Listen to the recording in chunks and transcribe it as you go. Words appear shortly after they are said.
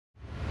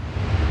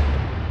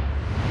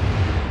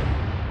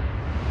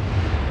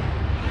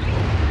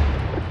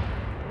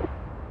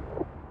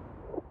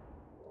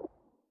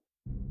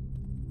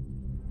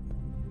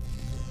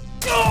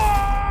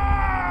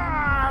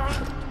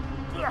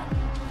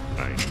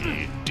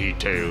need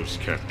details,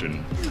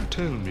 Captain.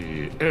 Tell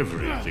me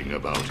everything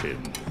about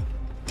him.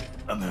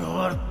 I'm in a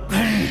lot of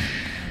pain.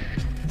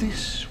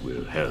 This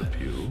will help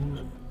you.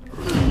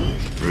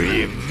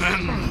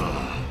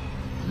 Remember.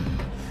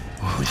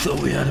 We thought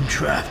we had him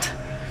trapped.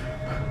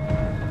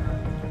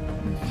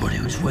 But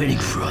he was waiting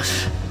for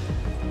us.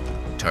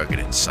 Target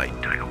in sight,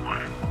 Tiger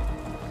 1.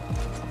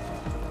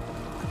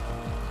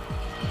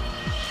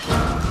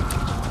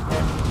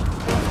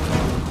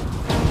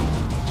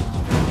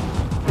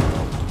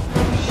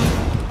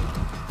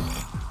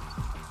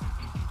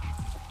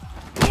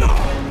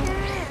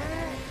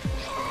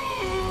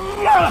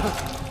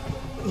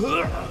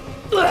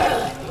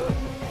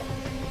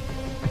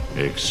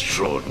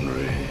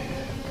 Extraordinary,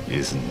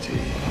 isn't he?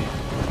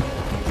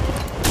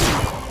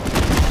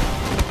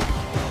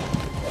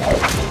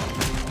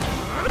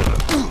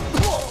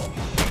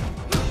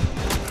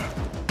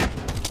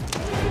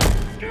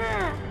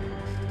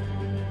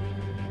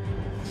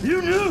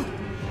 You knew?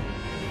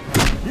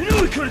 You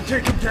knew we couldn't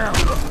take him down!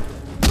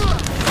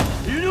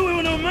 You knew we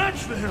were no match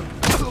for him!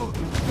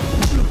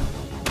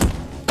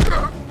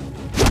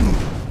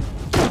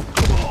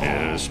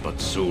 Yes, but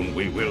soon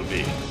we will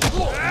be.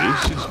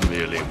 This is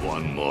merely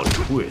one more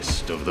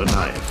twist of the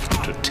knife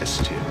to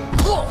test him.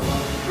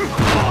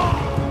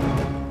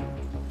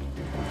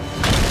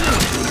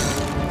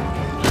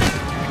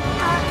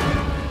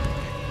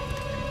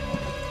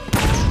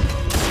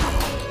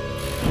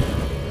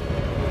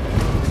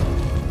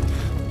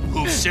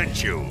 Who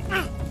sent you?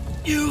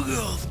 You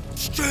go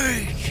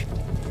strange!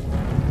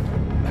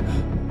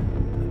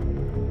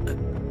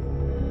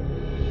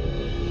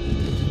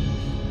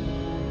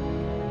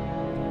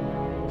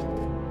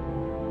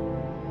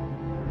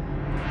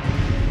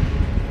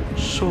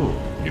 So,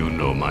 you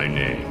know my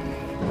name.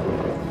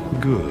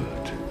 Good.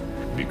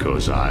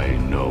 Because I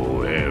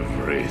know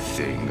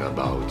everything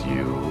about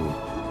you.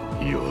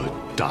 Your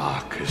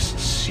darkest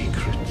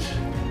secret.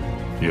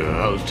 Your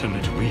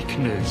ultimate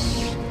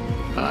weakness.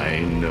 I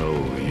know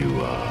you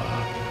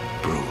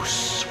are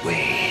Bruce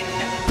Wayne.